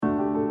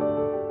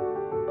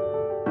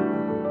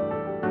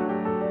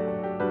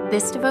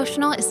This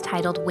devotional is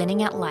titled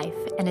Winning at Life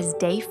and is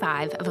day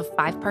 5 of a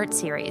 5-part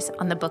series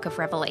on the book of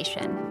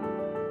Revelation.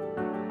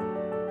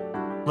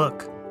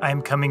 Look, I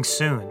am coming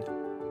soon.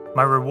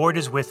 My reward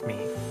is with me,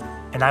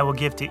 and I will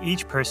give to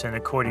each person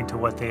according to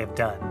what they have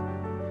done.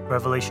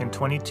 Revelation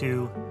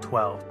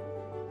 22:12.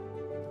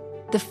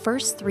 The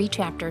first 3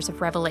 chapters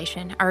of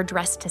Revelation are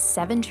addressed to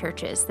 7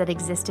 churches that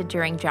existed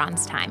during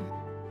John's time.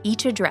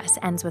 Each address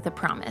ends with a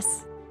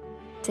promise.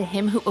 To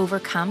him who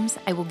overcomes,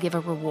 I will give a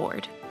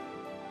reward.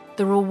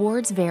 The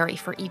rewards vary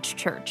for each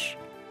church.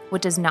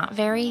 What does not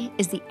vary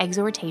is the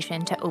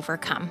exhortation to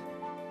overcome.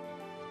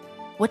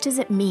 What does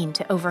it mean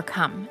to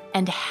overcome,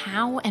 and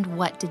how and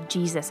what did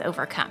Jesus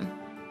overcome?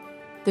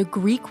 The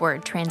Greek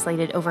word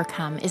translated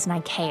overcome is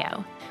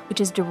Nikeo,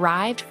 which is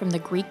derived from the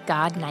Greek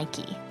god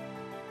Nike,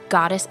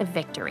 goddess of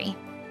victory.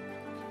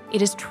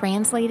 It is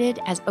translated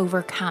as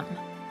overcome,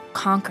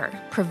 conquer,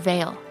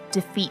 prevail,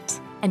 defeat,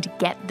 and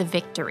get the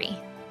victory.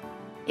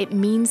 It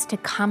means to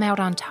come out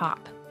on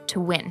top,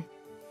 to win.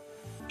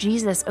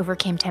 Jesus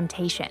overcame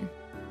temptation.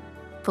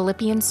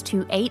 Philippians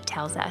 2:8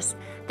 tells us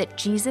that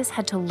Jesus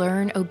had to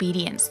learn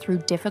obedience through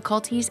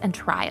difficulties and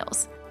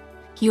trials.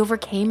 He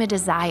overcame a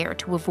desire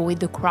to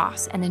avoid the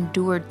cross and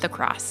endured the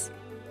cross.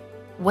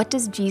 What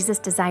does Jesus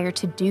desire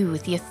to do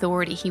with the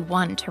authority he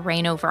won to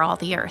reign over all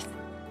the earth?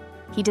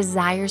 He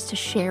desires to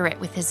share it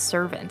with his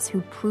servants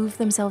who prove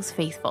themselves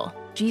faithful.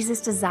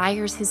 Jesus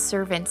desires his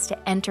servants to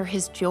enter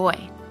his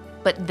joy,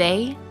 but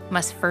they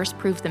must first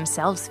prove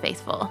themselves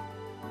faithful.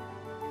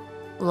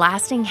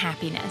 Lasting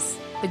happiness,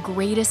 the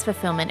greatest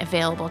fulfillment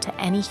available to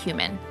any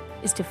human,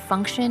 is to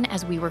function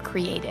as we were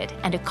created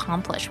and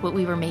accomplish what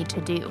we were made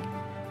to do.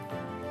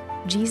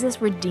 Jesus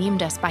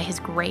redeemed us by his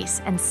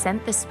grace and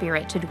sent the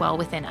Spirit to dwell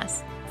within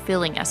us,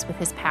 filling us with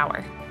his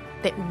power,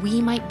 that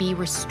we might be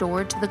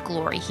restored to the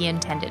glory he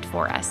intended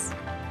for us.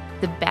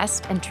 The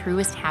best and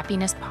truest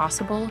happiness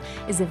possible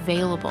is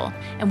available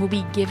and will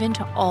be given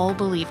to all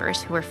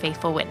believers who are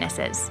faithful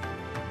witnesses.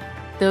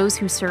 Those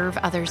who serve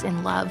others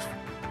in love,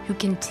 who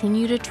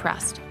continue to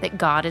trust that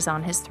God is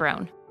on his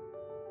throne.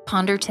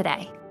 Ponder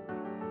today.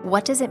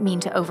 What does it mean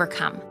to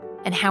overcome,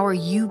 and how are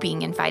you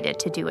being invited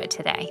to do it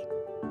today?